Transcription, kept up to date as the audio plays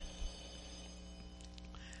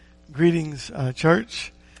Greetings,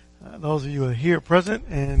 church. Those of you who are here present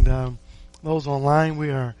and those online,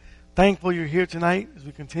 we are thankful you're here tonight as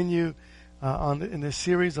we continue in this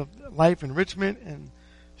series of life enrichment and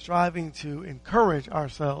striving to encourage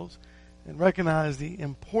ourselves and recognize the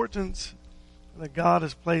importance that God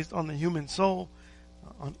has placed on the human soul,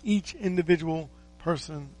 on each individual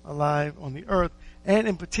person alive on the earth, and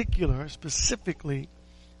in particular, specifically,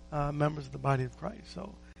 members of the body of Christ.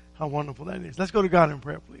 So how wonderful that is. Let's go to God in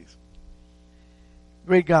prayer, please.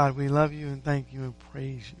 Great God, we love you and thank you and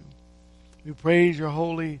praise you. We praise your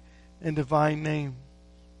holy and divine name.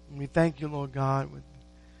 And we thank you, Lord God, with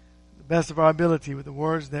the best of our ability, with the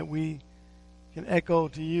words that we can echo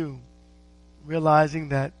to you, realizing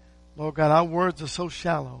that, Lord God, our words are so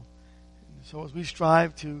shallow. And so as we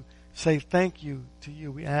strive to say thank you to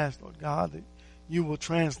you, we ask, Lord God, that you will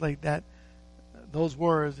translate those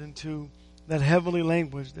words into that heavenly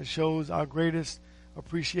language that shows our greatest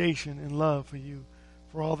appreciation and love for you,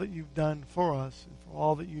 for all that you've done for us, and for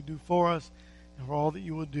all that you do for us, and for all that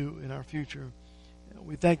you will do in our future.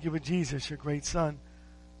 We thank you for Jesus, your great Son,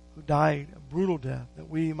 who died a brutal death that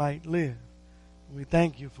we might live. And we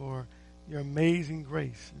thank you for your amazing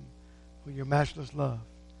grace and for your matchless love.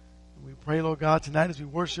 And we pray, Lord God, tonight as we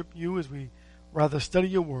worship you, as we rather study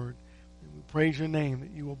your word, and we praise your name,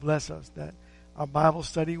 that you will bless us, that our Bible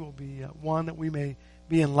study will be one that we may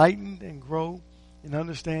be enlightened and grow and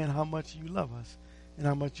understand how much you love us and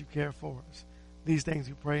how much you care for us. These things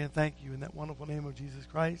we pray and thank you in that wonderful name of Jesus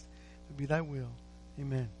Christ. To be thy will.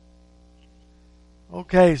 Amen.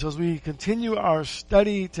 Okay, so as we continue our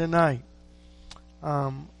study tonight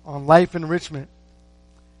on life enrichment,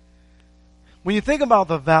 when you think about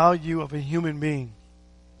the value of a human being,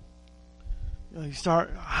 you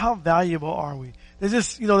start, how valuable are we? There's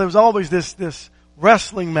just, there was always this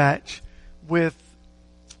wrestling match with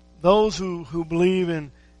those who believe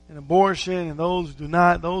in abortion and those who do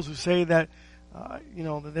not, those who say that,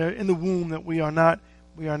 that they're in the womb, that we are not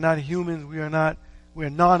humans, we are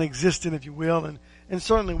non-existent, if you will, and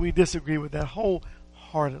certainly we disagree with that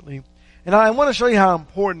wholeheartedly. And I want to show you how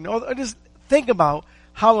important, or just think about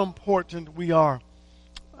how important we are.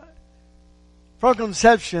 From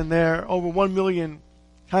conception, there are over 1 million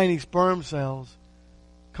tiny sperm cells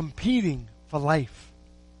competing for life,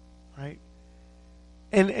 right?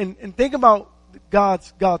 And think about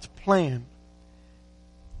God's plan.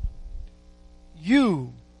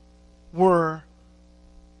 You are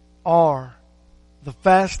the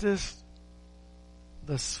fastest,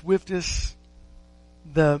 the swiftest,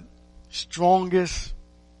 the strongest,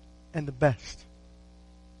 and the best.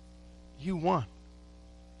 You won.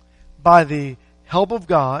 By the help of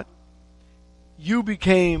God, you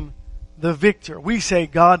became the victor. We say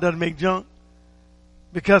God doesn't make junk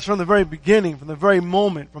because from the very beginning, from the very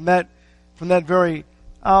moment, from that very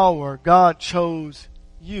hour, God chose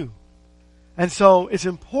you. And so it's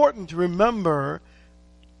important to remember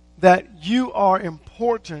that you are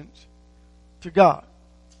important to God.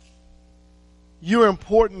 You are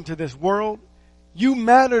important to this world. You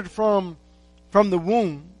mattered from the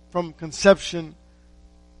womb, from conception.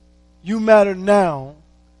 You matter now,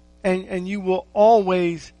 and you will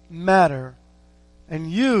always matter.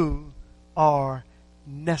 And you are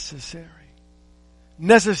necessary.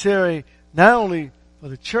 Necessary not only for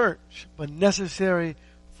the church, but necessary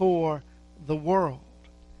for the world.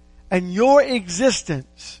 And your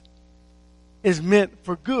existence is meant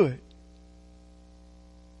for good,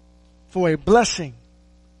 for a blessing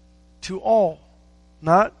to all,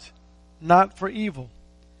 not for evil.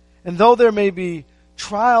 And though there may be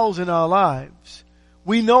trials in our lives,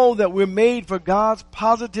 we know that we're made for God's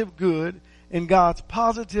positive good and God's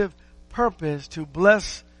positive purpose to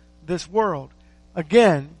bless this world.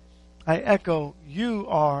 Again, I echo, you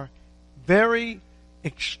are very,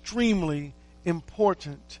 extremely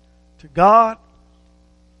important to God,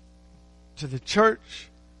 to the church,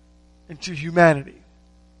 and to humanity.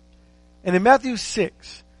 And in Matthew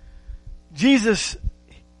 6, Jesus,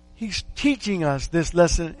 he's teaching us this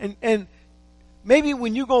lesson. And maybe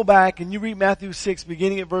when you go back and you read Matthew 6,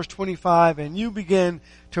 beginning at verse 25, and you begin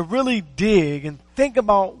to really dig and think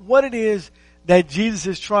about what it is that Jesus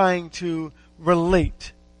is trying to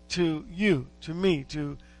relate to you, to me,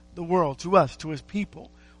 to the world, to us, to his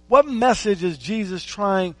people. What message is Jesus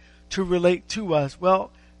trying to relate to us?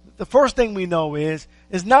 Well, the first thing we know is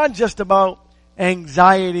not just about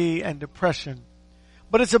anxiety and depression,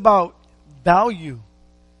 but it's about value.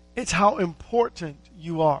 It's how important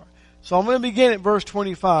you are. So I'm going to begin at verse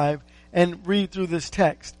 25 and read through this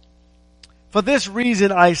text. For this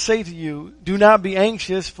reason I say to you, do not be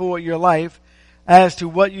anxious for your life as to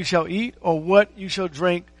what you shall eat or what you shall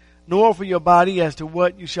drink, nor for your body as to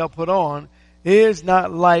what you shall put on. Is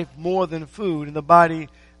not life more than food, and the body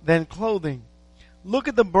than clothing? Look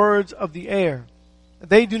at the birds of the air.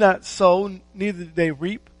 They do not sow, neither do they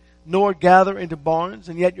reap, nor gather into barns,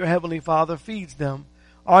 and yet your heavenly Father feeds them.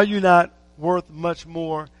 Are you not worth much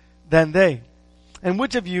more than they? And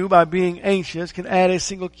which of you, by being anxious, can add a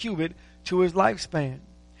single cubit to his lifespan?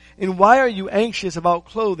 And why are you anxious about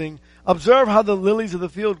clothing? Observe how the lilies of the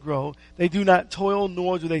field grow. They do not toil,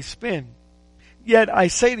 nor do they spin. Yet I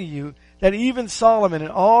say to you that even Solomon in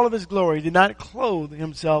all of his glory did not clothe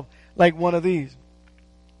himself like one of these.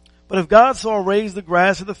 But if God so raise the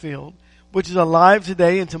grass of the field, which is alive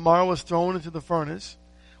today and tomorrow is thrown into the furnace,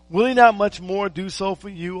 will he not much more do so for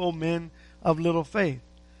you, O men of little faith?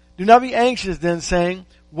 Do not be anxious then, saying,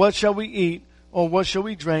 what shall we eat, or what shall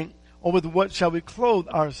we drink, or with what shall we clothe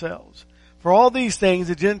ourselves? For all these things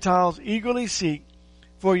the Gentiles eagerly seek,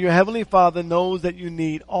 for your heavenly Father knows that you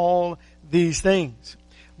need all these things.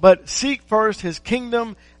 But seek first his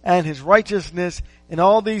kingdom and his righteousness, and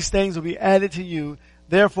all these things will be added to you.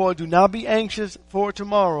 Therefore do not be anxious for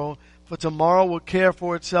tomorrow will care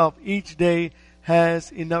for itself. Each day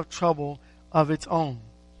has enough trouble of its own.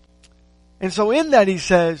 And so in that he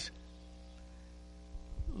says,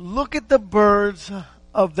 look at the birds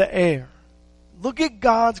of the air. Look at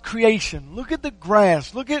God's creation. Look at the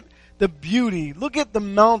grass. Look at the beauty. Look at the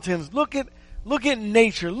mountains. Look at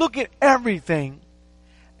nature. Look at everything.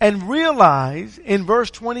 And realize in verse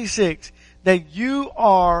 26 that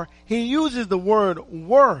he uses the word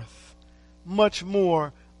worth much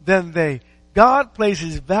more than they. God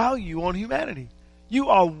places value on humanity. You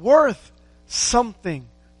are worth something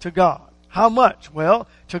to God. How much? Well,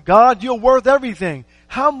 to God you're worth everything.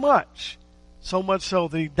 How much? So much so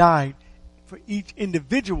that he died for each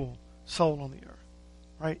individual soul on the earth.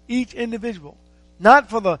 Right? Each individual. Not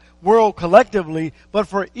for the world collectively, but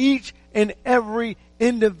for each and every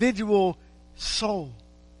individual soul.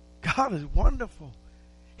 God is wonderful.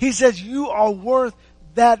 He says you are worth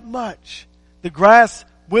that much. The grass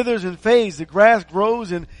withers and fades. The grass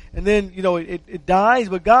grows and then, it dies.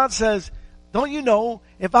 But God says, don't you know,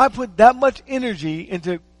 if I put that much energy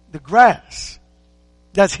into the grass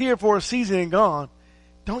that's here for a season and gone,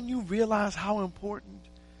 don't you realize how important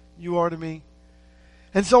you are to me?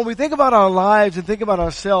 And so when we think about our lives and think about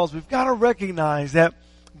ourselves, we've got to recognize that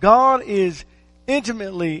God is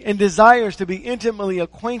intimately and desires to be intimately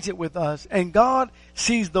acquainted with us, and God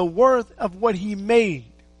sees the worth of what he made.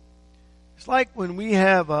 It's like when we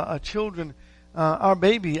have a children, our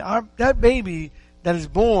baby, that baby that is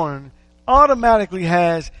born automatically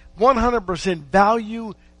has 100%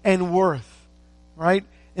 value and worth, right?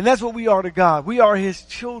 And that's what we are to God. We are his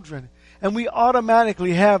children, and we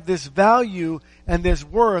automatically have this value and this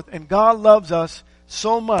worth, and God loves us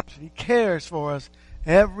so much. He cares for us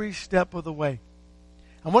every step of the way.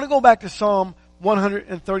 I want to go back to Psalm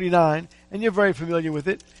 139, and you're very familiar with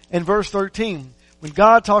it, in verse 13. When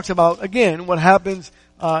God talks about, again, what happens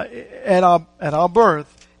at our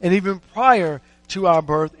birth, and even prior to our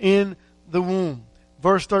birth in the womb.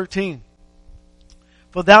 Verse 13.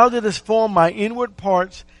 For thou didst form my inward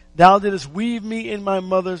parts, thou didst weave me in my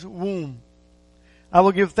mother's womb. I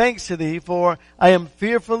will give thanks to thee, for I am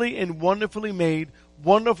fearfully and wonderfully made.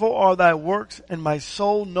 Wonderful are thy works, and my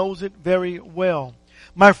soul knows it very well.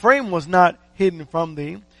 My frame was not hidden from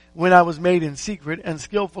thee, when I was made in secret, and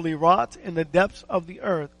skillfully wrought in the depths of the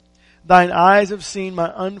earth. Thine eyes have seen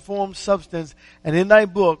my unformed substance, and in thy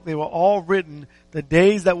book they were all written, the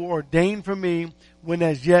days that were ordained for me, when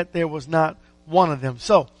as yet there was not one of them.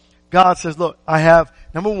 So, God says, look, I have,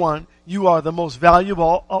 number one, you are the most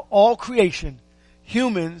valuable of all creation.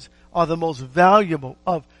 Humans are the most valuable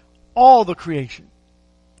of all the creation.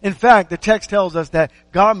 In fact, the text tells us that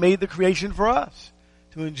God made the creation for us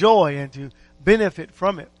to enjoy and to benefit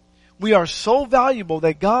from it. We are so valuable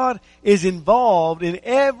that God is involved in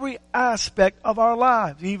every aspect of our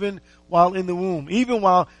lives, even while in the womb, even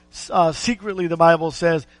while secretly, the Bible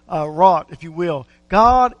says, wrought, if you will.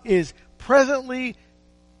 God is presently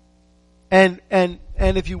and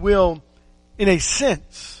if you will, in a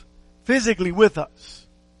sense, physically with us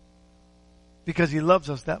because he loves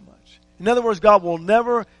us that much. In other words, God will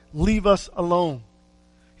never leave us alone.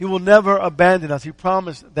 He will never abandon us. He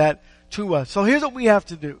promised that to us. So here's what we have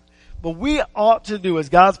to do. What we ought to do as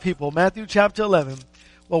God's people, Matthew chapter 11,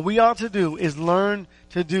 what we ought to do is learn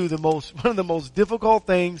to do one of the most difficult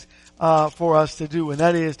things for us to do, and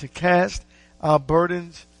that is to cast our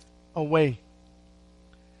burdens away.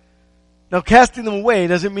 Now, casting them away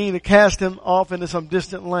doesn't mean to cast them off into some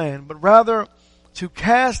distant land, but rather to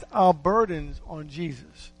cast our burdens on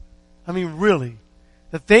Jesus. I mean, really.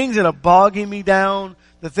 The things that are bogging me down,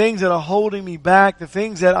 the things that are holding me back, the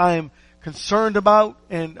things that I am concerned about,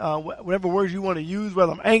 and whatever words you want to use,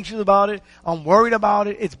 whether I'm anxious about it, I'm worried about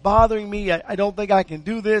it, it's bothering me, I don't think I can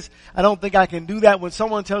do this, I don't think I can do that. When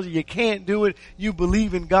someone tells you can't do it, you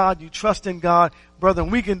believe in God, you trust in God, brother,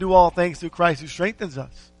 we can do all things through Christ who strengthens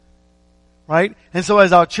us. Right? And so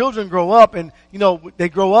as our children grow up, and they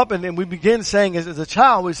grow up, and we begin saying as a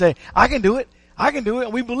child, we say, I can do it,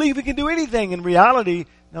 and we believe we can do anything. In reality,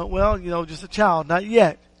 no, well, just a child, not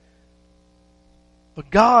yet. But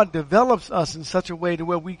God develops us in such a way to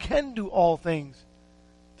where we can do all things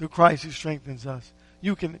through Christ who strengthens us.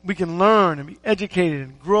 We can learn and be educated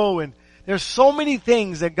and grow, and there's so many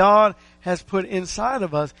things that God has put inside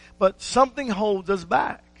of us, but something holds us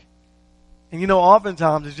back. And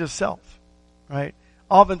oftentimes it's just self, right?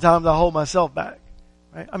 Oftentimes I hold myself back,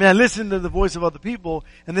 right? I mean, I listen to the voice of other people,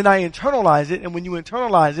 and then I internalize it, and when you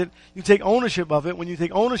internalize it, you take ownership of it. When you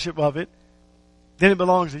take ownership of it, then it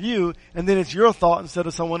belongs to you, and then it's your thought instead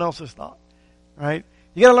of someone else's thought, right?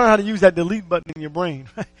 You gotta learn how to use that delete button in your brain.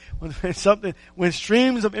 When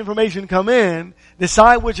streams of information come in,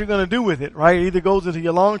 decide what you're gonna do with it, right? It either goes into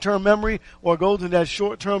your long-term memory or it goes into that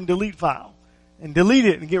short-term delete file. And delete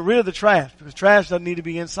it and get rid of the trash, because trash doesn't need to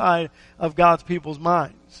be inside of God's people's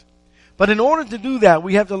minds. But in order to do that,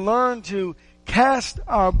 we have to learn to cast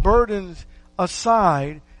our burdens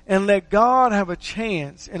aside and let God have a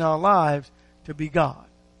chance in our lives to be God.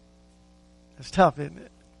 That's tough, isn't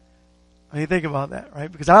it? I mean, think about that,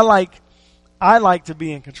 right? Because I like to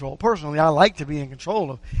be in control. Personally, I like to be in control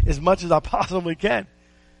of as much as I possibly can.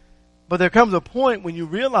 But there comes a point when you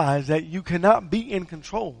realize that you cannot be in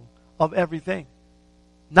control of everything.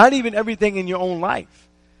 Not even everything in your own life.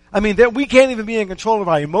 I mean, we can't even be in control of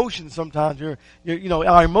our emotions sometimes.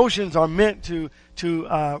 Our emotions are meant to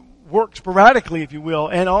work sporadically, if you will,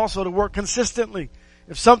 and also to work consistently.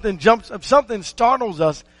 If something startles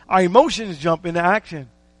us, our emotions jump into action.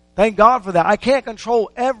 Thank God for that. I can't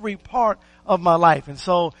control every part of my life. And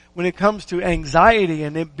so when it comes to anxiety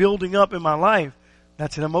and it building up in my life,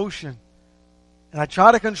 that's an emotion. And I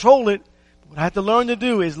try to control it. What I have to learn to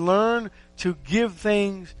do is learn to give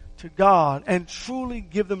things to God and truly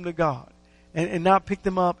give them to God, and not pick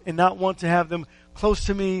them up and not want to have them close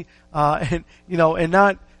to me, and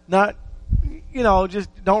not just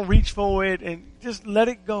don't reach for it and just let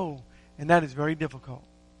it go. And that is very difficult.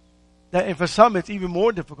 And for some, it's even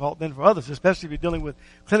more difficult than for others, especially if you're dealing with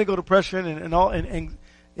clinical depression and all. And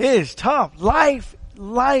it is tough. Life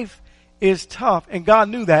is tough, and God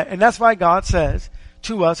knew that, and that's why God says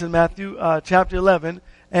to us in Matthew chapter 11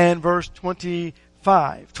 and verse 28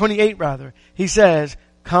 rather. He says,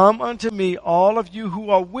 "Come unto me, all of you who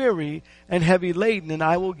are weary and heavy laden, and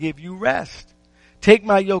I will give you rest. Take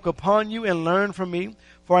my yoke upon you and learn from me,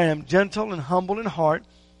 for I am gentle and humble in heart,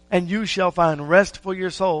 and you shall find rest for your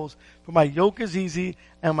souls. For my yoke is easy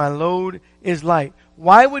and my load is light."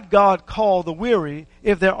 Why would God call the weary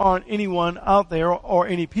if there aren't anyone out there or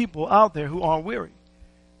any people out there who aren't weary?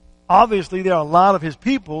 Obviously, there are a lot of His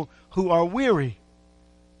people who are weary.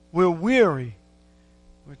 We're weary.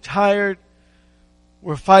 We're tired.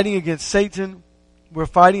 We're fighting against Satan. We're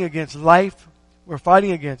fighting against life. We're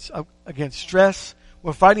fighting against stress.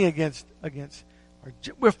 We're fighting against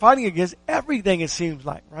everything, it seems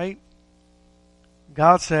like, right?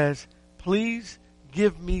 God says, please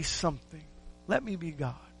give me something. Let me be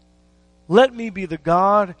God. Let me be the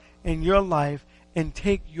God in your life and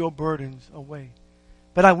take your burdens away.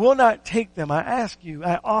 But I will not take them. I ask you,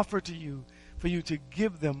 I offer to you for you to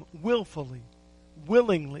give them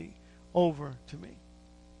willingly over to me.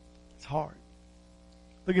 It's hard.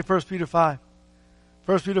 Look at 1 Peter 5.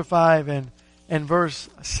 1 Peter 5 and verse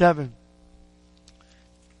 7.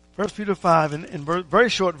 1 Peter 5 and very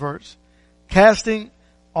short verse. Casting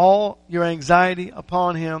all your anxiety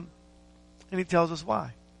upon Him. And He tells us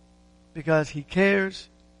why. Because He cares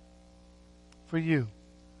for you.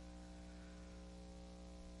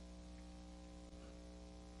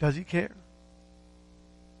 Does He care?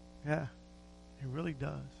 Yeah, He really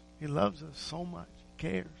does. He loves us so much. He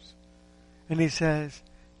cares. And He says,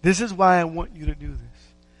 this is why I want you to do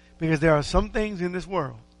this. Because there are some things in this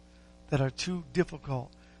world that are too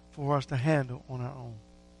difficult for us to handle on our own.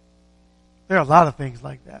 There are a lot of things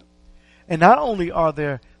like that. And not only are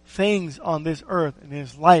there things on this earth and in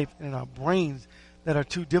this life and in our brains that are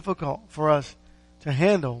too difficult for us to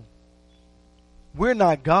handle, we're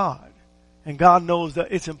not God. And God knows that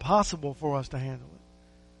it's impossible for us to handle it.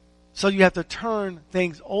 So you have to turn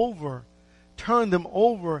them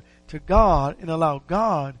over to God and allow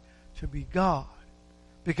God to be God.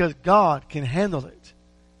 Because God can handle it.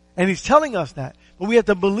 And He's telling us that. But we have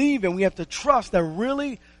to believe and we have to trust that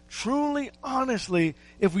really, truly, honestly,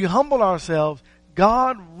 if we humble ourselves,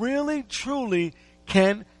 God really, truly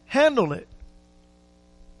can handle it.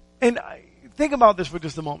 And think about this for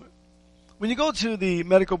just a moment. When you go to the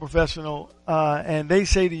medical professional and they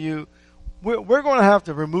say to you, we're going to have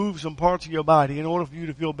to remove some parts of your body in order for you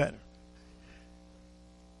to feel better.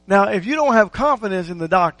 Now, if you don't have confidence in the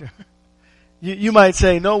doctor, you might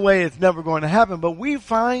say, no way, it's never going to happen. But we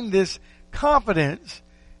find this confidence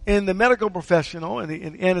in the medical professional and the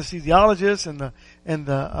anesthesiologist and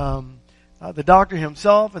the doctor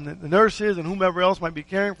himself and the nurses and whomever else might be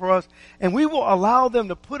caring for us. And we will allow them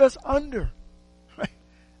to put us under. Right?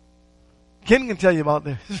 Ken can tell you about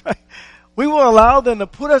this. Right? We will allow them to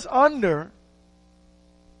put us under.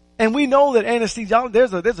 And we know that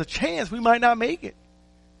anesthesiology, there's a chance we might not make it.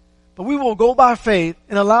 But we will go by faith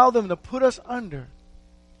and allow them to put us under.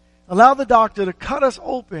 Allow the doctor to cut us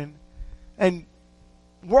open and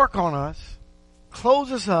work on us,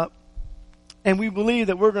 close us up, and we believe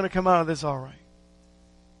that we're going to come out of this all right.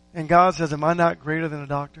 And God says, am I not greater than a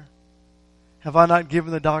doctor? Have I not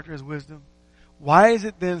given the doctor his wisdom? Why is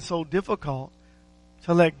it then so difficult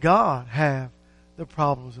to let God have the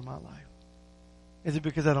problems in my life? Is it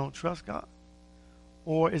because I don't trust God?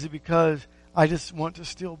 Or is it because I just want to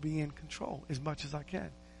still be in control as much as I can?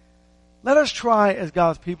 Let us try as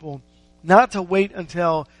God's people not to wait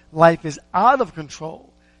until life is out of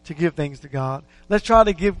control to give things to God. Let's try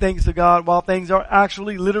to give things to God while things are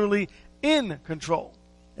actually literally in control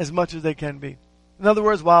as much as they can be. In other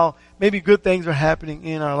words, while maybe good things are happening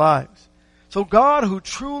in our lives. So God, who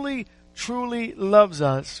truly, truly loves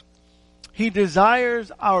us, He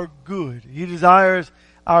desires our good. He desires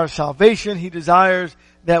our salvation. He desires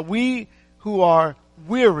that we who are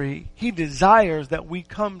weary, He desires that we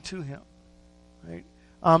come to Him. Right?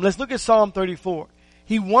 Let's look at Psalm 34.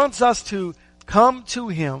 He wants us to come to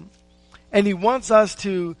Him, and He wants us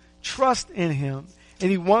to trust in Him, and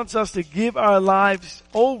He wants us to give our lives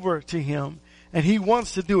over to Him, and He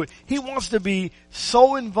wants to do it. He wants to be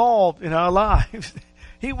so involved in our lives.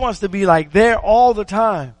 He wants to be like there all the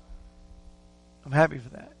time. I'm happy for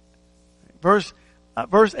that. Verse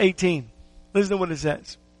 18. Listen to what it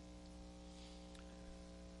says.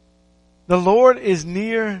 The Lord is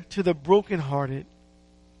near to the brokenhearted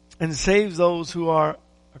and saves those who are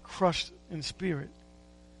crushed in spirit.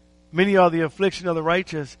 Many are the affliction of the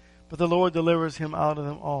righteous, but the Lord delivers him out of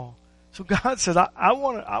them all. So God says, I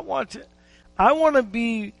want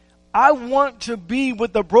to be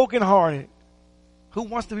with the brokenhearted. Who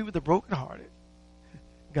wants to be with the brokenhearted?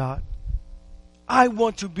 God. I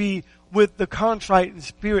want to be with the contrite in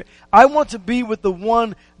spirit. I want to be with the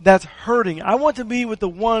one that's hurting. I want to be with the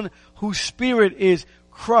one whose spirit is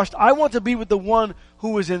crushed. I want to be with the one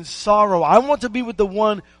who is in sorrow. I want to be with the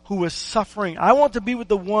one who is suffering. I want to be with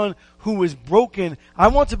the one who is broken. I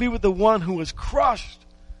want to be with the one who is crushed.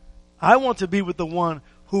 I want to be with the one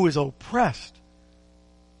who is oppressed.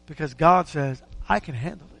 Because God says, I can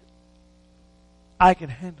handle it. I can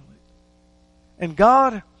handle it. And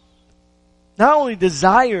God not only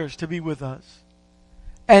desires to be with us,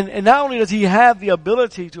 and not only does He have the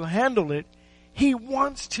ability to handle it, He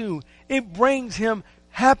wants to. It brings Him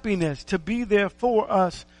happiness to be there for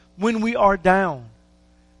us when we are down.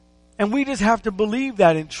 And we just have to believe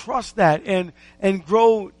that and trust that and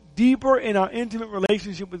grow deeper in our intimate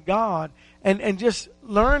relationship with God and just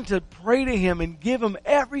learn to pray to Him and give Him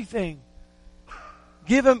everything.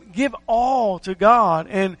 Give all to God.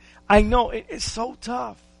 And I know it's so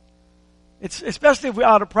tough. It's especially if we're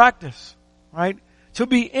out of practice, right? To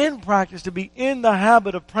be in practice, to be in the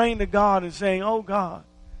habit of praying to God and saying, "Oh God,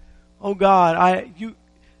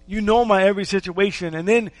 you know my every situation," and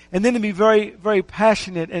then to be very, very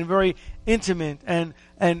passionate and very intimate and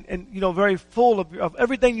very full of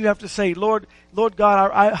everything you have to say. Lord God,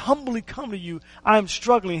 I humbly come to you. I'm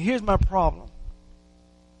struggling. Here's my problem,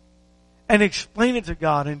 and explain it to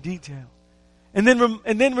God in detail. And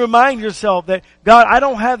then remind yourself that, God, I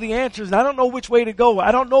don't have the answers and I don't know which way to go.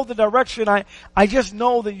 I don't know the direction. I just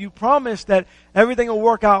know that you promised that everything will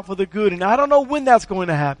work out for the good. And I don't know when that's going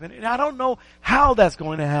to happen. And I don't know how that's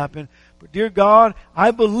going to happen. But dear God,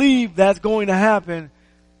 I believe that's going to happen.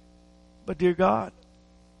 But dear God,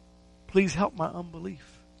 please help my unbelief.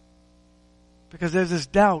 Because there's this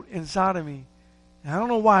doubt inside of me. And I don't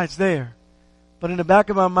know why it's there. But in the back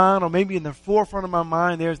of my mind, or maybe in the forefront of my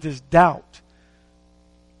mind, there's this doubt.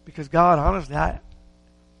 Because God, honestly, I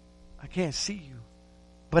can't see you,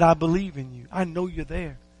 but I believe in you. I know you're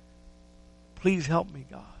there. Please help me,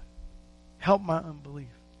 God. Help my unbelief.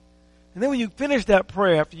 And then when you finish that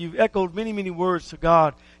prayer, after you've echoed many, many words to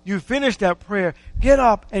God, you finish that prayer, get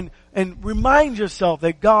up and remind yourself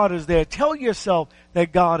that God is there. Tell yourself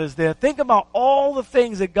that God is there. Think about all the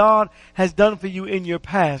things that God has done for you in your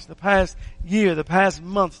past, the past year, the past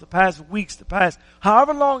months, the past weeks, the past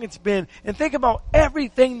however long it's been, and think about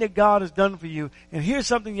everything that God has done for you. And here's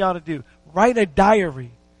something you ought to do. Write a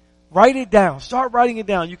diary. Write it down. Start writing it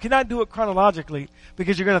down. You cannot do it chronologically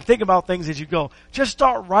because you're going to think about things as you go. Just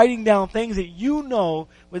start writing down things that you know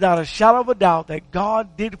without a shadow of a doubt that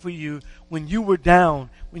God did for you when you were down,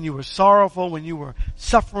 when you were sorrowful, when you were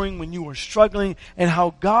suffering, when you were struggling, and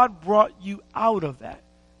how God brought you out of that.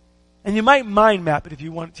 And you might mind map it if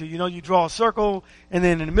you want to. You know, you draw a circle, and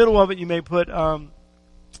then in the middle of it you may put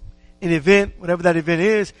an event, whatever that event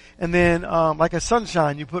is, and then like a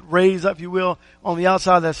sunshine, you put rays up, if you will, on the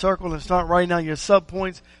outside of that circle and start writing down your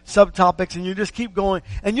subpoints, subtopics, and you just keep going.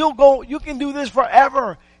 And you can do this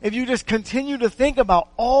forever if you just continue to think about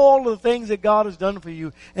all the things that God has done for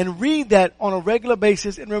you and read that on a regular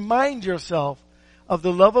basis and remind yourself of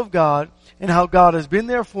the love of God and how God has been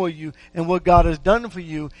there for you and what God has done for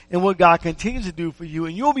you and what God continues to do for you.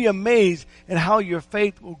 And you'll be amazed at how your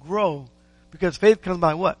faith will grow, because faith comes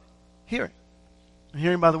by what? Hearing.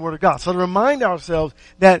 Hearing by the word of God. So to remind ourselves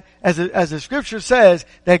that as the scripture says,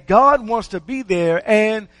 that God wants to be there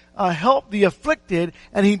and help the afflicted,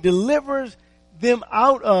 and he delivers them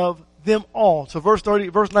out of them all. So verse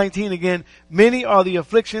 19 again, many are the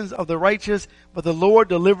afflictions of the righteous, but the Lord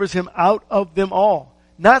delivers him out of them all.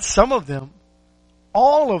 Not some of them,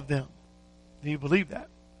 all of them. Do you believe that?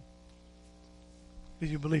 Do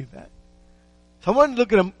you believe that? So I want to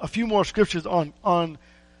look at a few more scriptures on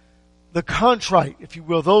the contrite, if you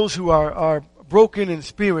will, those who are broken in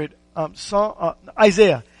spirit.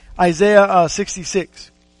 Isaiah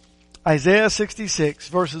 66. Isaiah 66,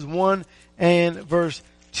 verses 1 and verse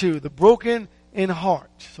 2. The broken in heart.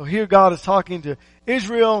 So here God is talking to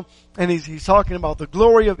Israel, and he's talking about the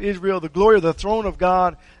glory of Israel, the glory of the throne of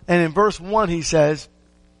God. And in verse 1 he says,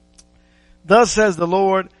 "Thus says the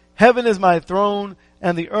Lord, heaven is my throne,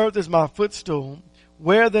 and the earth is my footstool.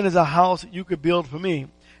 Where then is a house that you could build for me?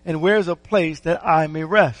 And where is a place that I may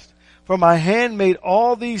rest? For my hand made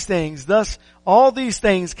all these things. Thus all these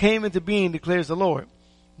things came into being, declares the Lord.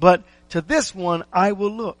 But to this one I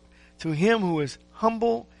will look, to him who is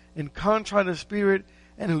humble and contrite of spirit,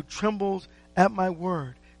 and who trembles at my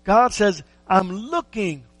word." God says, I'm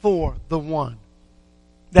looking for the one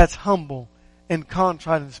that's humble and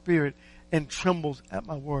contrite in spirit and trembles at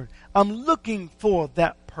my word. I'm looking for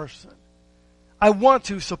that person. I want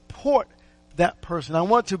to support that person. I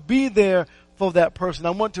want to be there for that person.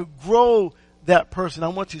 I want to grow that person. I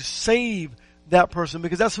want to save that person,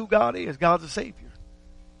 because that's who God is. God's a Savior.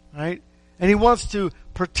 Right? And he wants to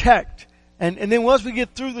protect. And then once we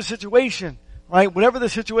get through the situation, right, whatever the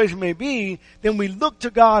situation may be, then we look to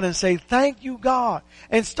God and say, thank you, God,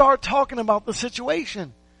 and start talking about the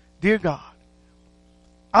situation. Dear God,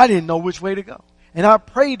 I didn't know which way to go, and I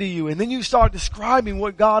pray to you. And then you start describing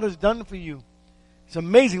what God has done for you. It's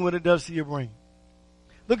amazing what it does to your brain.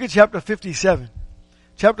 Look at chapter 57.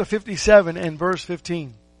 Chapter 57 and verse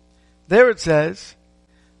 15. There it says,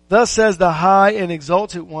 "Thus says the high and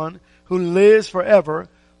exalted one, who lives forever,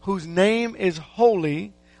 whose name is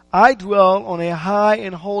holy. I dwell on a high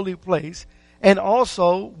and holy place, and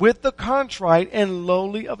also with the contrite and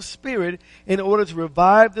lowly of spirit, in order to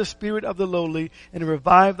revive the spirit of the lowly and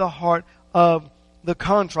revive the heart of the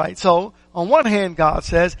contrite." So, on one hand, God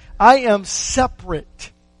says, I am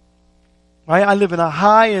separate. Right? I live in a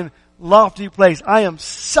high and lofty place. I am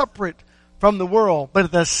separate from the world. But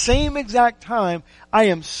at the same exact time, I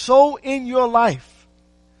am so in your life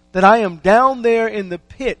that I am down there in the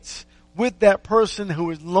pits with that person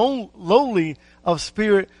who is lowly of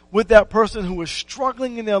spirit, with that person who is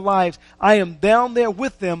struggling in their lives. I am down there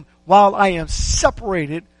with them while I am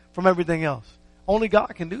separated from everything else. Only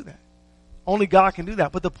God can do that. Only God can do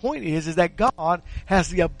that. But the point is that God has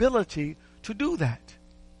the ability to do that.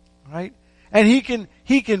 Right? And He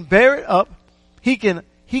can bear it up. He can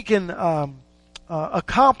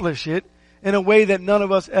accomplish it in a way that none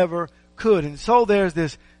of us ever could. And so there's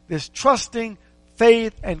this trusting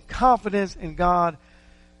faith and confidence in God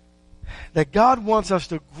that God wants us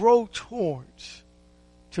to grow towards,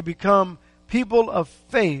 to become people of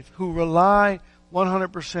faith who rely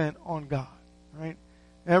 100% on God. Right?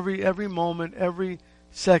 Every moment, every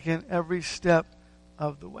second, every step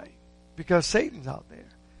of the way. Because Satan's out there.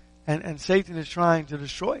 And Satan is trying to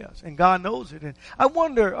destroy us. And God knows it. And I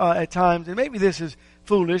wonder at times, and maybe this is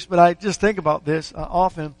foolish, but I just think about this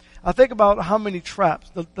often. I think about how many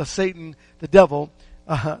traps the Satan, the devil,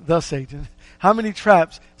 Satan, how many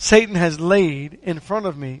traps Satan has laid in front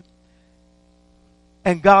of me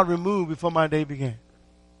and God removed before my day began.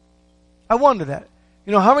 I wonder that.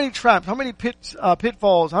 You know, how many traps, how many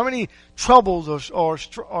pitfalls, how many troubles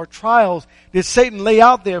or trials did Satan lay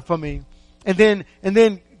out there for me? And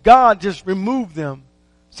then God just removed them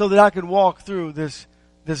so that I could walk through this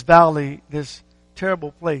valley, this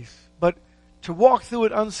terrible place. But to walk through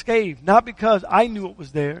it unscathed, not because I knew it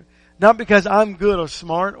was there, not because I'm good or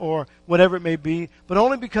smart or whatever it may be, but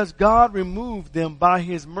only because God removed them by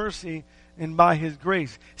His mercy and by His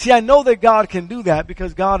grace. See, I know that God can do that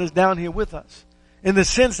because God is down here with us. In the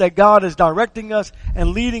sense that God is directing us and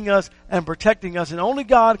leading us and protecting us. And only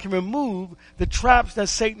God can remove the traps that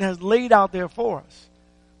Satan has laid out there for us.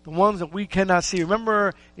 The ones that we cannot see.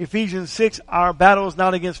 Remember Ephesians 6, our battle is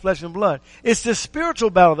not against flesh and blood. It's the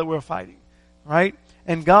spiritual battle that we're fighting. Right?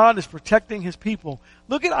 And God is protecting His people.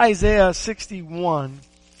 Look at Isaiah 61,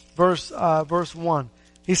 verse 1.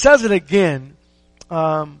 He says it again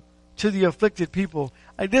to the afflicted people.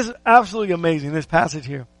 This is absolutely amazing, this passage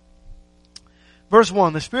here. Verse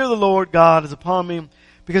 1, the Spirit of the Lord God is upon me,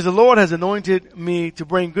 because the Lord has anointed me to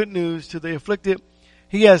bring good news to the afflicted.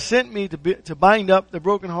 He has sent me to bind up the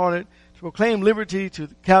brokenhearted, to proclaim liberty to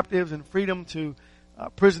the captives and freedom to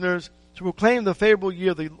prisoners, to proclaim the favorable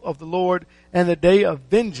year of the Lord and the day of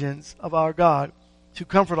vengeance of our God, to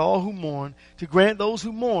comfort all who mourn, to grant those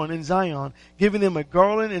who mourn in Zion, giving them a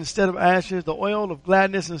garland instead of ashes, the oil of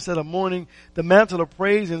gladness instead of mourning, the mantle of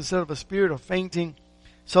praise instead of a spirit of fainting,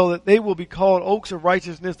 so that they will be called oaks of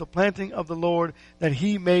righteousness, the planting of the Lord, that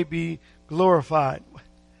He may be glorified.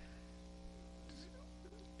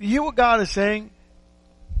 You hear what God is saying?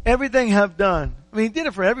 Everything have done. I mean, He did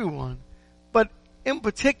it for everyone. But in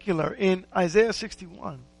particular, in Isaiah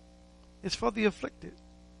 61, it's for the afflicted.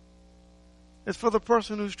 It's for the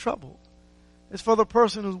person who's troubled. It's for the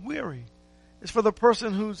person who's weary. It's for the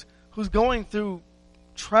person who's going through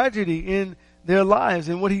tragedy in their lives.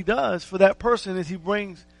 And what He does for that person is He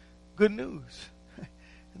brings good news.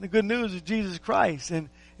 And the good news is Jesus Christ and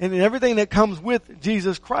everything that comes with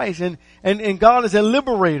Jesus Christ. And God is a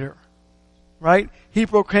liberator. Right? He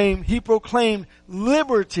proclaimed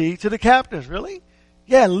liberty to the captives. Really?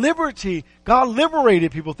 Yeah, liberty. God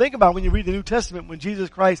liberated people. Think about when you read the New Testament, when Jesus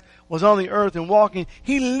Christ was on the earth and walking,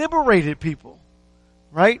 He liberated people.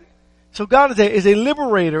 Right? So God is a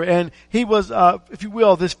liberator, and He was, if you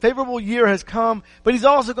will, this favorable year has come, but He's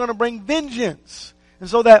also going to bring vengeance. And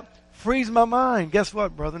so that frees my mind. Guess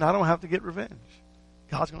what, brethren? I don't have to get revenge.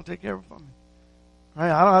 God's going to take care of it for me.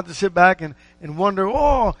 Right? I don't have to sit back and wonder,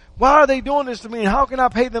 oh, why are they doing this to me? And how can I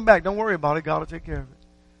pay them back? Don't worry about it. God will take care of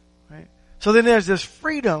it. Right? So then there's this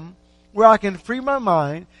freedom where I can free my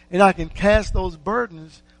mind and I can cast those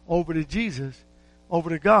burdens over to Jesus, over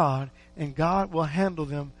to God, and God will handle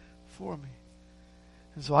them for me.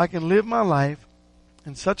 And so I can live my life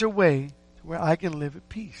in such a way where I can live at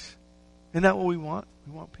peace. Isn't that what we want?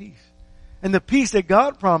 We want peace. And the peace that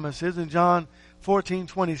God promises in John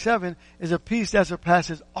 14:27 is a peace that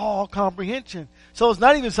surpasses all comprehension. So it's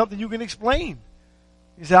not even something you can explain.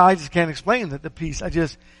 You say, I just can't explain the peace.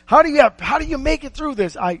 How do you make it through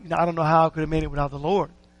this? I don't know how I could have made it without the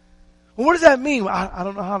Lord. Well, what does that mean? I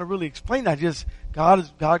don't know how to really explain that.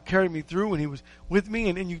 God carried me through and He was with me.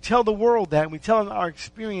 And you tell the world that, and we tell them our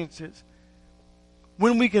experiences.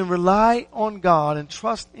 When we can rely on God and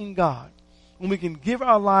trust in God, when we can give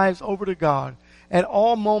our lives over to God at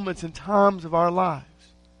all moments and times of our lives,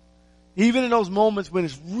 even in those moments when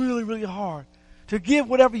it's really, really hard, to give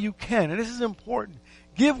whatever you can. And this is important.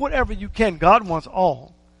 Give whatever you can. God wants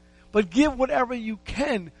all. But give whatever you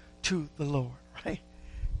can to the Lord, right?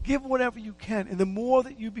 Give whatever you can. And the more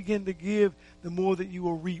that you begin to give, the more that you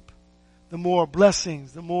will reap. The more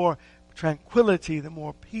blessings, the more tranquility, the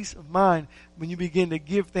more peace of mind when you begin to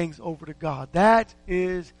give things over to God. That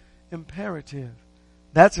is imperative.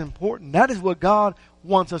 That's important. That is what God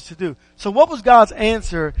wants us to do. So what was God's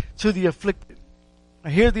answer to the afflicted?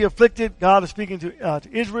 Here's the afflicted. God is speaking to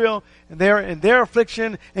Israel and their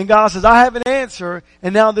affliction. And God says, I have an answer.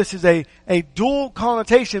 And now this is a dual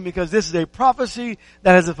connotation because this is a prophecy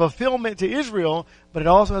that has a fulfillment to Israel, but it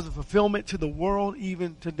also has a fulfillment to the world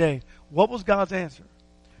even today. What was God's answer?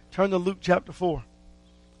 Turn to Luke chapter 4.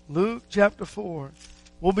 Luke chapter 4.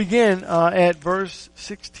 We'll begin at verse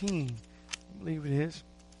 16. I believe it is.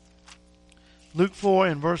 Luke 4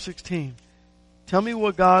 and verse 16. Tell me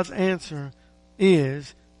what God's answer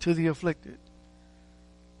is to the afflicted.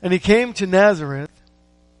 And He came to Nazareth,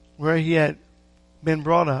 where He had been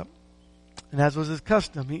brought up. And as was His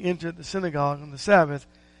custom, He entered the synagogue on the Sabbath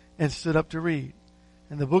and stood up to read.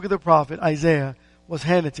 And the book of the prophet Isaiah was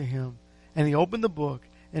handed to Him. And he opened the book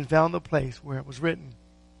and found the place where it was written,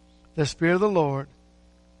 "The Spirit of the Lord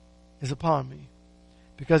is upon me,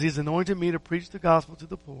 because he's anointed me to preach the gospel to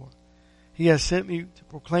the poor. He has sent me to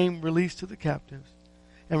proclaim release to the captives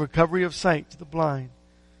and recovery of sight to the blind,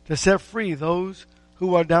 to set free those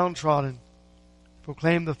who are downtrodden,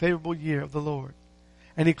 proclaim the favorable year of the Lord."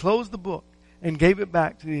 And he closed the book and gave it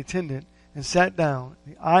back to the attendant and sat down.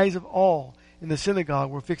 The eyes of all in the synagogue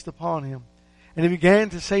were fixed upon him. And he began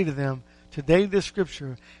to say to them, "Today this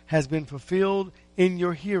scripture has been fulfilled in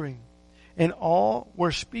your hearing." And all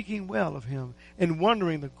were speaking well of him and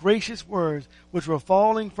wondering the gracious words which were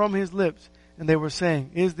falling from his lips. And they were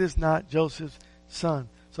saying, "Is this not Joseph's son?"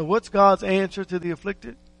 So what's God's answer to the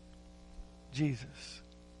afflicted? Jesus.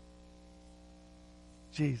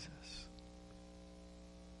 Jesus.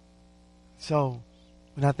 So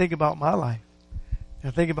when I think about my life,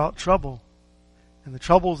 and I think about trouble, and the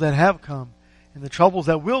troubles that have come, and the troubles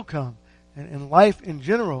that will come, and life in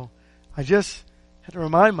general, I just have to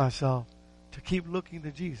remind myself to keep looking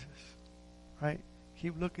to Jesus. Right?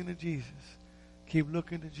 Keep looking to Jesus. Keep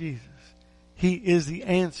looking to Jesus. He is the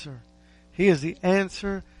answer. He is the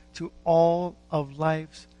answer to all of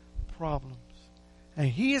life's problems. And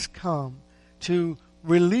he has come to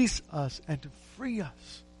release us and to free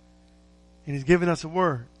us. And he's given us a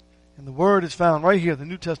word. And the word is found right here, the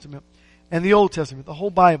New Testament and the Old Testament. The whole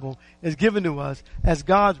Bible is given to us as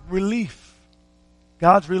God's relief.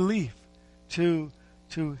 God's relief to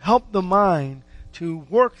help the mind to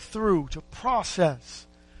work through, to process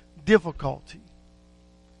difficulty.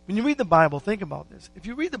 When you read the Bible, think about this. If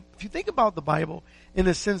you think about the Bible in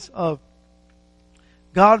the sense of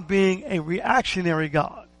God being a reactionary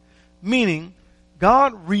God, meaning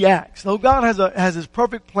God reacts. Though God has his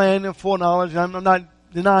perfect plan and foreknowledge, and I'm not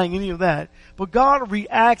denying any of that, but God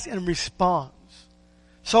reacts and responds.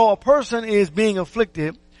 So a person is being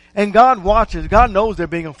afflicted, and God watches. God knows they're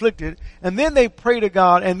being afflicted, and then they pray to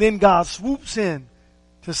God, and then God swoops in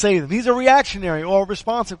to save them. He's a reactionary or a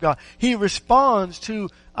responsive God. He responds to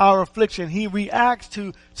our affliction. He reacts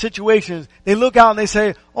to situations. They look out and they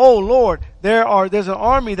say, "Oh Lord, there's an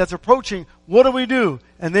army that's approaching. What do we do?"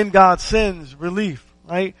 And then God sends relief,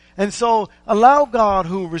 right? And so allow God,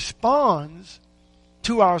 who responds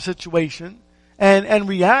to our situation and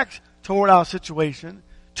reacts toward our situation,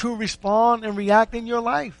 to respond and react in your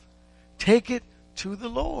life. Take it to the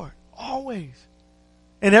Lord always.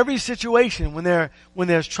 In every situation, when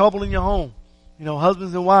there's trouble in your home,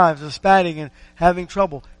 husbands and wives are spatting and having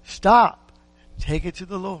trouble, stop. Take it to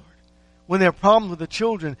the Lord. When there are problems with the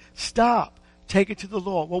children, stop. Take it to the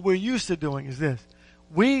Lord. What we're used to doing is this.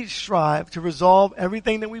 We strive to resolve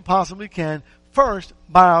everything that we possibly can first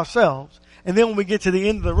by ourselves. And then when we get to the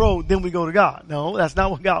end of the road, then we go to God. No, that's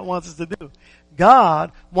not what God wants us to do.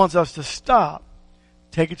 God wants us to stop.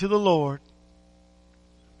 Take it to the Lord.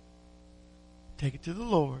 Take it to the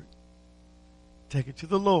Lord. Take it to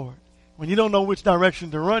the Lord. When you don't know which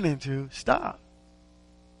direction to run into, stop.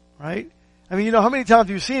 Right? I mean, how many times have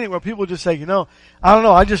you seen it where people just say, I don't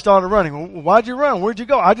know, I just started running. Well, why'd you run? Where'd you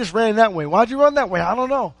go? I just ran that way. Why'd you run that way? I don't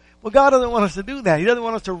know. Well, God doesn't want us to do that. He doesn't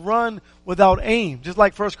want us to run without aim. Just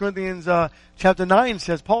like 1 Corinthians chapter 9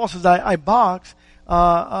 says, Paul says, I box,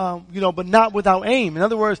 but not without aim. In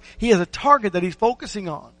other words, he has a target that he's focusing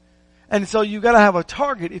on. And so you got to have a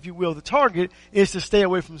target, if you will. The target is to stay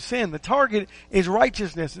away from sin. The target is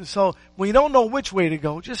righteousness. And so when you don't know which way to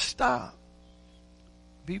go, just stop.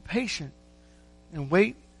 Be patient and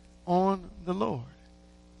wait on the Lord.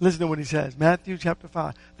 Listen to what he says. Matthew chapter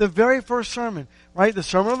 5. The very first sermon, right? The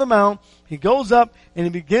Sermon on the Mount. He goes up and he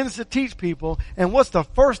begins to teach people. And what's the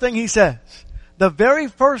first thing he says? The very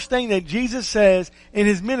first thing that Jesus says in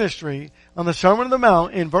his ministry on the Sermon on the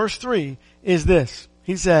Mount in verse 3 is this.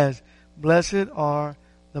 He says, "Blessed are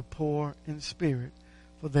the poor in spirit,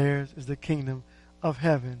 for theirs is the kingdom of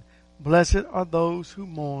heaven. Blessed are those who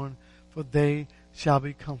mourn, for they shall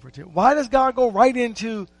be comforted." Why does God go right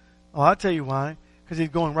into, I'll tell you why. Because he's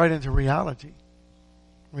going right into reality.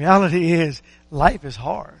 Reality is life is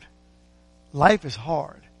hard. Life is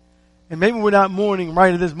hard. And maybe we're not mourning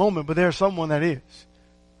right at this moment, but there's someone that is.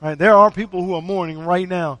 Right? There are people who are mourning right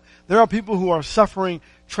now. There are people who are suffering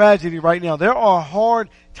tragedy right now. There are hard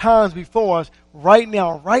times before us right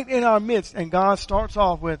now, right in our midst. And God starts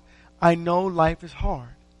off with, "I know life is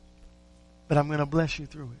hard, but I'm going to bless you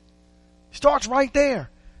through it." Starts right there.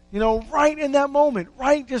 Right in that moment,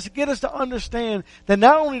 right? Just to get us to understand that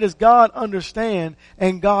not only does God understand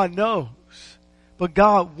and God knows, but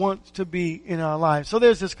God wants to be in our lives. So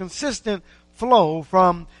there's this consistent flow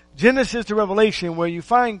from Genesis to Revelation where you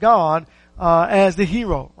find God as the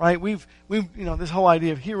hero, right? We've this whole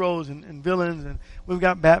idea of heroes and villains, and we've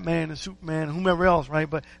got Batman and Superman and whomever else, right?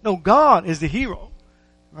 But no, God is the hero,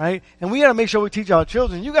 right? And we got to make sure we teach our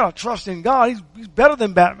children, you got to trust in God. He's better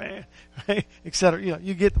than Batman, right? Et cetera.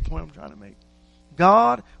 You get the point I'm trying to make.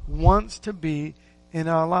 God wants to be in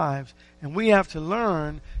our lives, and we have to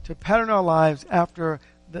learn to pattern our lives after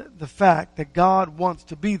the fact that God wants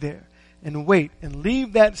to be there, and wait and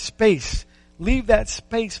leave that space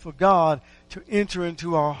for God to enter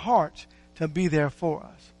into our hearts to be there for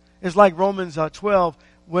us. It's like Romans 12,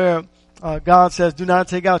 where God says, do not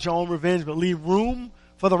take out your own revenge, but leave room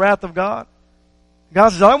for the wrath of God. God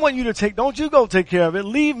says, I want you to don't you go take care of it.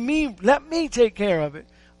 Let me take care of it.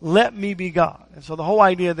 Let me be God. And so the whole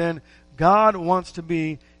idea then, God wants to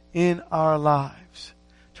be in our lives.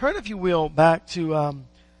 Turn, if you will, back to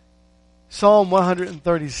Psalm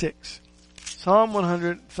 136. Psalm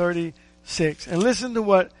 136. And listen to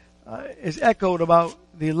what is echoed about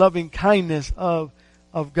the loving kindness of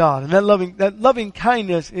God. And that loving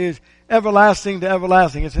kindness is everlasting to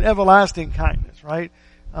everlasting. It's an everlasting kindness, right?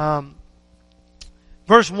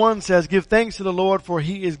 Verse 1 says, give thanks to the Lord, for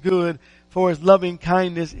he is good, for his loving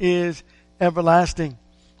kindness is everlasting.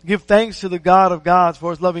 Give thanks to the God of gods, for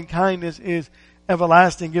his loving kindness is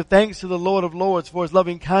everlasting. Give thanks to the Lord of lords, for his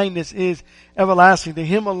loving kindness is everlasting. To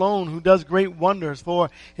him alone who does great wonders, for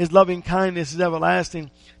his loving kindness is everlasting.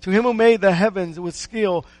 To him who made the heavens with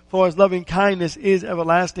skill, for his loving kindness is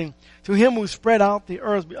everlasting. To him who spread out the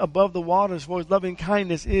earth above the waters, for his loving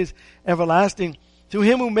kindness is everlasting. To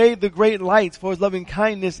him who made the great lights, for his loving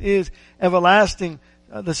kindness is everlasting.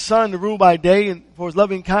 The sun to rule by day, and for his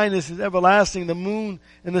loving kindness is everlasting. The moon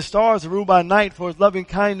and the stars to rule by night, for his loving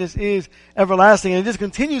kindness is everlasting. And it just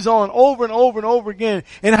continues on over and over and over again.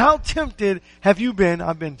 And how tempted have you been?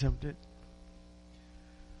 I've been tempted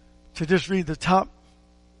to just read the top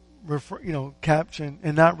caption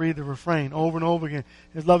and not read the refrain over and over again.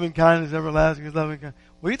 His loving kindness is everlasting. His loving kindness.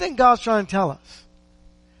 What do you think God's trying to tell us?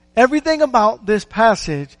 Everything about this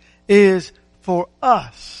passage is for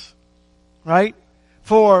us, right?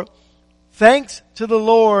 For thanks to the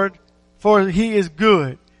Lord, for he is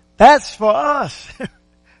good. That's for us.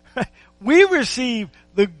 We receive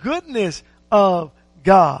the goodness of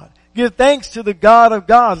God. Give thanks to the God of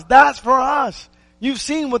gods. That's for us. You've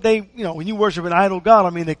seen what when you worship an idol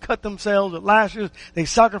God, they cut themselves with lashes, they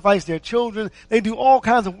sacrifice their children, they do all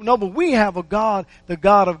kinds but we have a God, the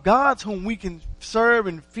God of gods, whom we can serve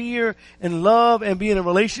and fear and love and be in a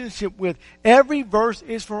relationship with. Every verse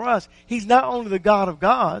is for us. He's not only the God of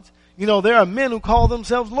gods. There are men who call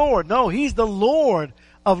themselves Lord. No, he's the Lord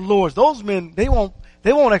of lords. Those men, they won't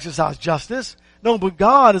exercise justice. No, but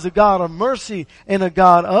God is a God of mercy and a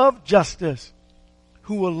God of justice,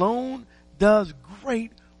 who alone does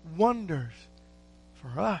great wonders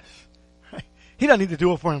for us. Right? He doesn't need to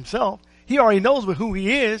do it for himself. He already knows who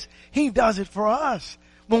he is. He does it for us.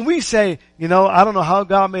 When we say, I don't know how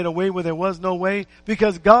God made a way where there was no way,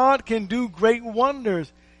 because God can do great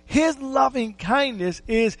wonders. His loving kindness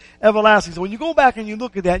is everlasting. So when you go back and you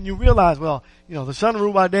look at that and you realize, the sun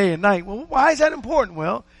rule by day and night. Well, why is that important?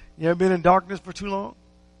 Well, you ever been in darkness for too long?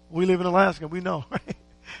 We live in Alaska. We know, right?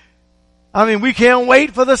 We can't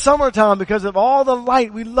wait for the summertime because of all the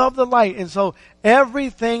light. We love the light. And so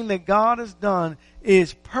everything that God has done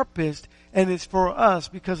is purposed, and it's for us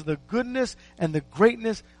because of the goodness and the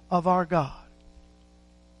greatness of our God.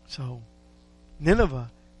 So Nineveh,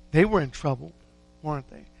 they were in trouble, weren't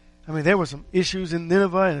they? There were some issues in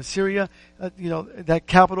Nineveh and Assyria, that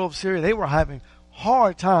capital of Syria. They were having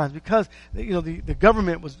hard times because, the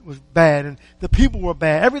government was bad and the people were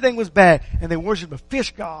bad. Everything was bad, and they worshiped a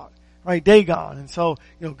fish god. Right, Dagon. And so,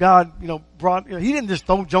 God, brought, he didn't just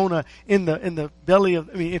throw Jonah in the belly of,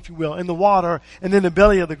 if you will, in the water and then the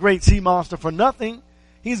belly of the great sea monster for nothing.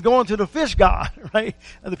 He's going to the fish god, right?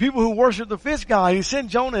 And the people who worship the fish god, he sent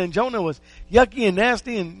Jonah, and Jonah was yucky and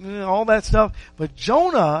nasty and all that stuff. But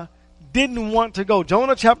Jonah didn't want to go.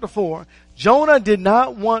 Jonah chapter 4, Jonah did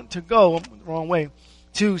not want to go, wrong way,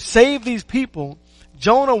 to save these people.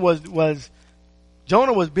 Jonah was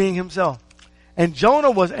being himself. And Jonah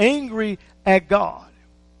was angry at God.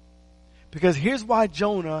 Because here's why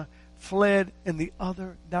Jonah fled in the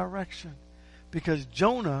other direction. Because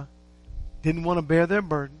Jonah didn't want to bear their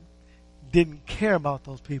burden, didn't care about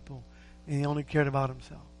those people, and he only cared about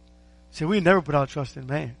himself. See, we never put our trust in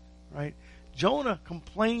man, right? Jonah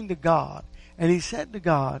complained to God, and he said to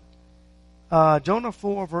God, Jonah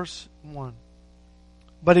 4 verse 1,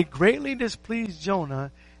 but it greatly displeased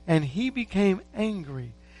Jonah, and he became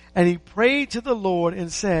angry. And he prayed to the Lord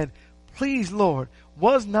and said, please, Lord,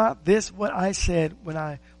 was not this what I said when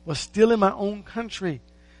I was still in my own country?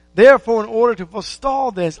 Therefore, in order to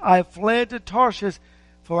forestall this, I fled to Tarshish,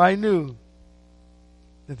 for I knew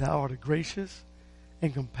that thou art a gracious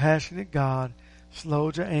and compassionate God,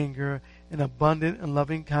 slow to anger and abundant in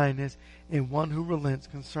loving kindness, and one who relents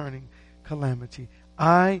concerning calamity.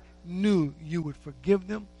 I knew you would forgive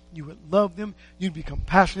them, you would love them, you'd be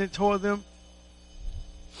compassionate toward them.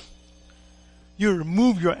 You would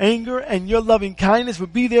remove your anger, and your loving kindness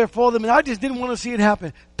would be there for them. And I just didn't want to see it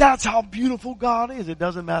happen. That's how beautiful God is. It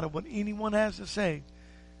doesn't matter what anyone has to say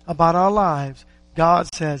about our lives.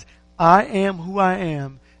 God says, I am who I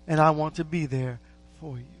am, and I want to be there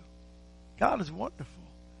for you. God is wonderful.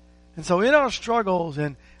 And so in our struggles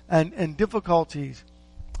and difficulties,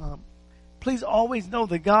 please always know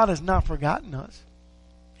that God has not forgotten us.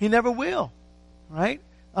 He never will, right?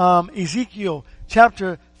 Ezekiel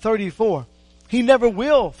chapter 34. He never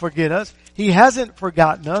will forget us. He hasn't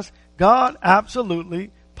forgotten us. God absolutely,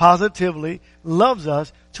 positively loves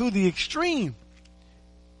us to the extreme.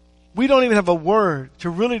 We don't even have a word to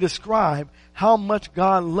really describe how much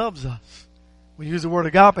God loves us. We use the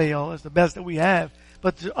word agapeo. It's the best that we have.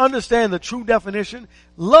 But to understand the true definition,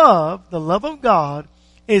 love, the love of God,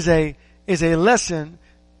 is a lesson,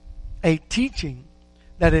 a teaching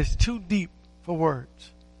that is too deep for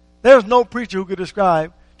words. There's no preacher who could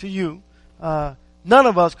describe to you, none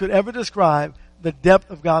of us could ever describe the depth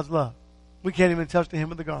of God's love. We can't even touch the hem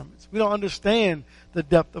of the garments. We don't understand the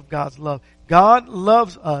depth of God's love. God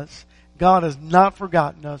loves us. God has not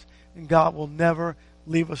forgotten us. And God will never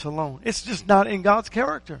leave us alone. It's just not in God's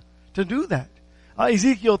character to do that.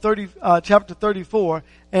 Ezekiel chapter 34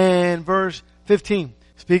 and verse 15.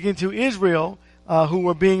 Speaking to Israel who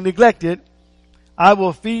were being neglected, I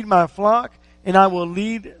will feed my flock and I will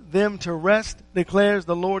lead them to rest, declares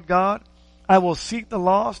the Lord God. I will seek the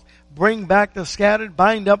lost, bring back the scattered,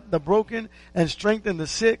 bind up the broken, and strengthen the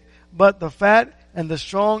sick. But the fat and the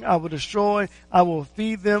strong I will destroy. I will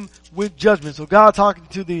feed them with judgment. So God talking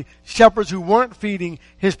to the shepherds who weren't feeding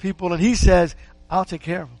his people, and he says, I'll take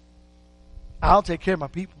care of them. I'll take care of my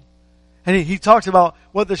people. And he talks about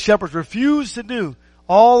what the shepherds refused to do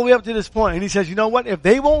all the way up to this point. And he says, you know what? If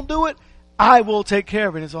they won't do it, I will take care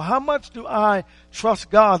of it. And so how much do I trust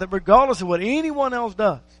God that regardless of what anyone else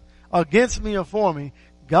does, against me or for me,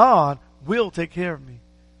 God will take care of me.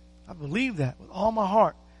 I believe that with all my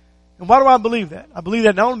heart. And why do I believe that? I believe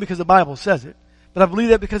that not only because the Bible says it, but I believe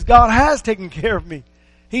that because God has taken care of me.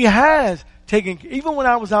 He has taken, even when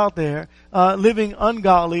I was out there, living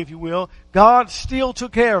ungodly, if you will, God still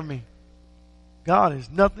took care of me. God is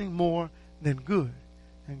nothing more than good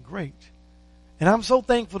and great. And I'm so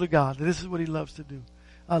thankful to God that this is what he loves to do.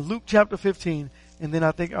 Luke chapter 15, and then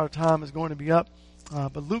I think our time is going to be up.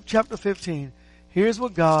 But Luke chapter 15, here's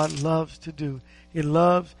what God loves to do. He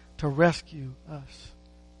loves to rescue us,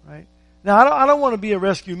 right? Now, I don't want to be a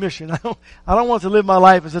rescue mission. I don't want to live my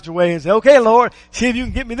life in such a way and say, okay, Lord, see if you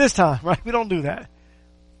can get me this time, right? We don't do that.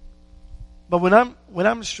 But when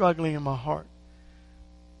I'm struggling in my heart,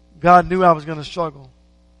 God knew I was going to struggle.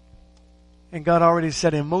 And God already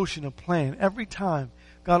set in motion a plan. Every time,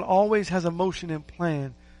 God always has a motion and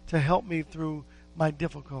plan to help me through my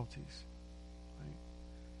difficulties.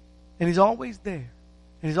 And he's always there.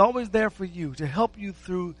 And he's always there for you to help you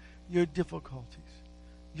through your difficulties,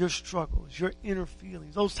 your struggles, your inner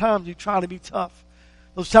feelings. Those times you try to be tough.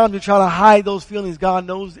 Those times you try to hide those feelings. God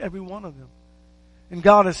knows every one of them. And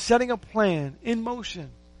God is setting a plan in motion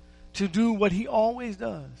to do what he always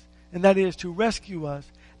does. And that is to rescue us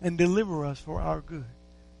and deliver us for our good.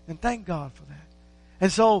 And thank God for that.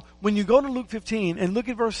 And so when you go to Luke 15 and look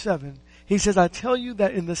at verse 7, he says, I tell you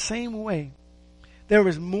that in the same way, there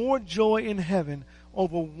is more joy in heaven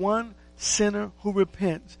over one sinner who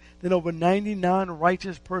repents than over 99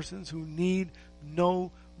 righteous persons who need no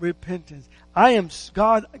repentance.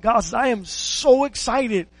 God says, I am so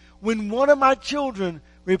excited when one of my children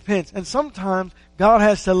repents. And sometimes God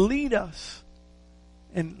has to lead us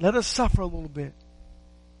and let us suffer a little bit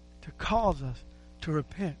to cause us to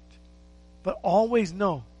repent. But always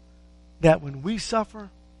know that when we suffer,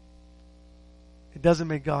 it doesn't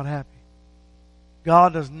make God happy.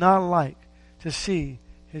 God does not like to see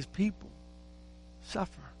his people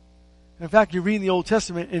suffer. In fact, you read in the Old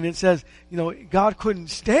Testament and it says, God couldn't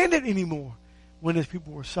stand it anymore when his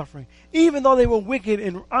people were suffering. Even though they were wicked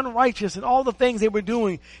and unrighteous and all the things they were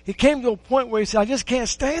doing, he came to a point where he said, I just can't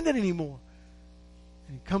stand it anymore.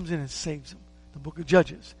 And he comes in and saves them. The book of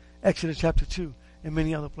Judges, Exodus chapter 2, and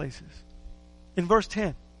many other places. In verse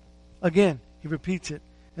 10, again, he repeats it.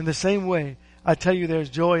 In the same way, I tell you there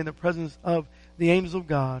is joy in the presence of the angels of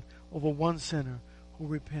God over one sinner who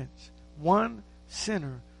repents. One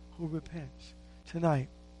sinner who repents. Tonight,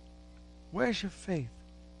 where's your faith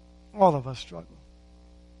All of us struggle.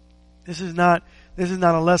 This is not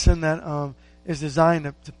a lesson that is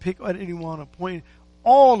designed to pick at any one point.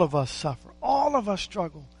 All of us suffer. All of us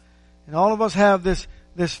struggle. And all of us have this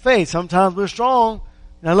faith. Sometimes we're strong.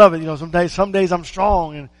 And I love it. Some days I'm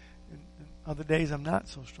strong and other days I'm not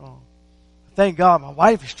so strong. Thank God my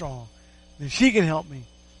wife is strong. And she can help me.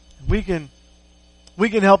 And we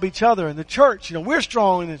can help each other. In the church, we're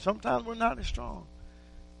strong and sometimes we're not as strong.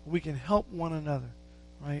 We can help one another,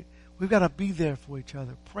 right? We've got to be there for each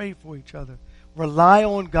other, pray for each other, rely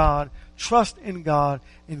on God, trust in God,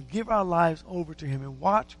 and give our lives over to Him and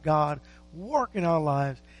watch God work in our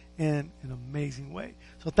lives in an amazing way.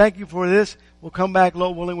 So thank you for this. We'll come back,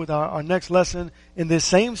 Lord willing, with our next lesson in this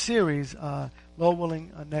same series, Lord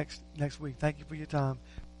willing, next week. Thank you for your time.